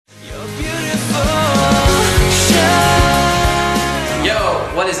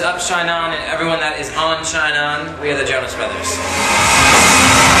Shine On, and everyone that is on Shine On? We are the Jonas Brothers.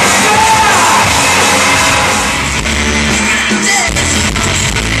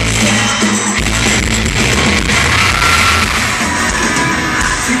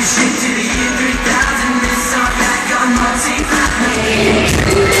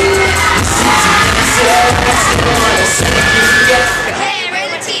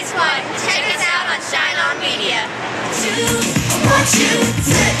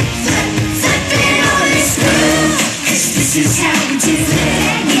 This is how we do it.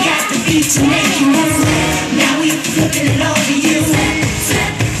 We got the beat to make you move. Now we flipping it over you.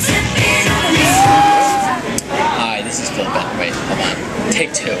 Flipping on this. Hi, this is Phil Ben. Wait, hold on.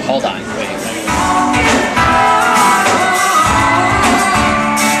 Take two. Hold on. Wait.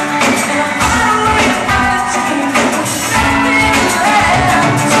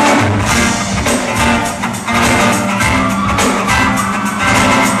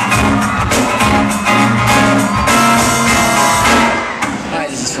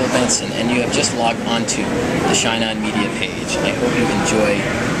 And you have just logged onto the Shine On Media page. I hope you enjoy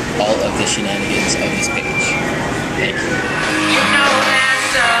all of the shenanigans of this page. Thank you. You know that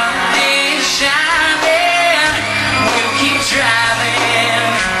sun is shining, we'll keep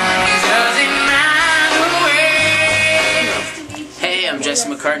driving, it doesn't matter where. Hey, I'm Jesse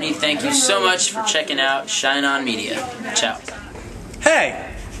McCartney. Thank you so much for checking out Shine On Media. Ciao.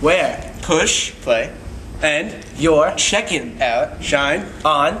 Hey, where? Push, play. And you're checking out Shine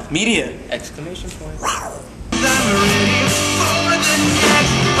On Media! Exclamation point.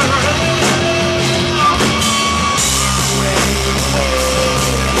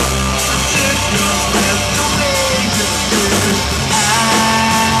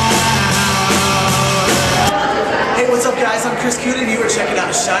 Hey, what's up guys? I'm Chris Kuhn and you are checking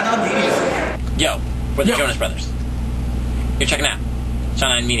out Shine On Media. Yo, we're the Jonas Brothers. You're checking out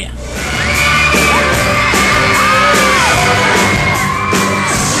Shine On Media.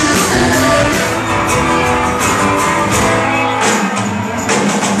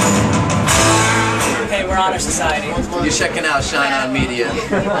 Hey, we're Honor Society. You're checking out Shine On Media.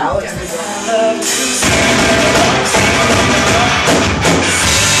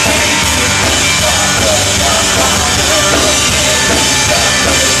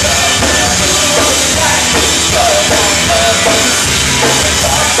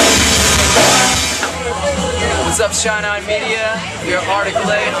 What's up, Shine On Media? We're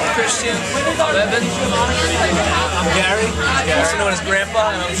Articulate. I'm Christian. I'm Evan. I'm Gary, also known as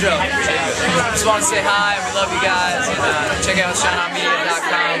Grandpa, and I'm Joe. Just want to say hi. We love you guys. And check out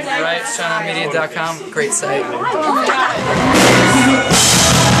shineonmedia.com. Right? Shineonmedia.com. Great site.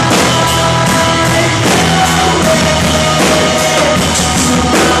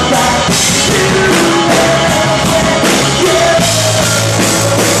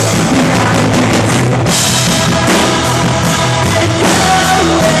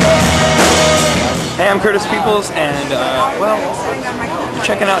 Hey, I'm Curtis Peoples, and, well,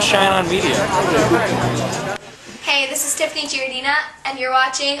 checking out Shine On Media. Hey, this is Tiffany Giardina, and you're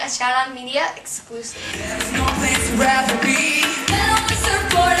watching a Shine On Media exclusive. There's no place to rather be. Head on the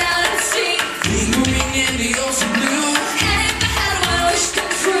surfboard out at sea. Moving in the ocean blue. And if I had my wish come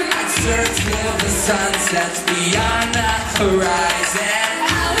true, I'd search till the sun sets beyond the horizon.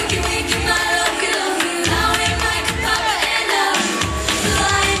 How we can make it my love, get on you. Now we might papa and up.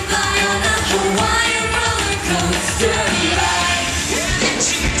 Fly on the Hawaiian roller coaster ride.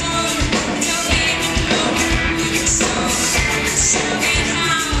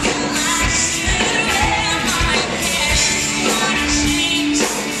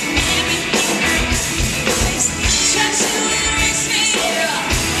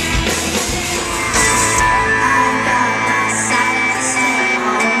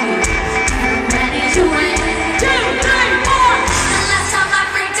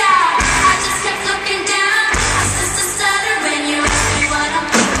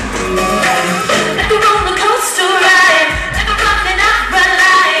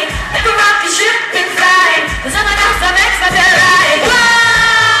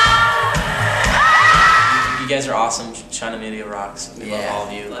 You guys are awesome. Shine On Media rocks. We love all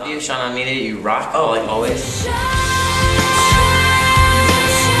of you. Love you, Shine On Media. You rock, like always.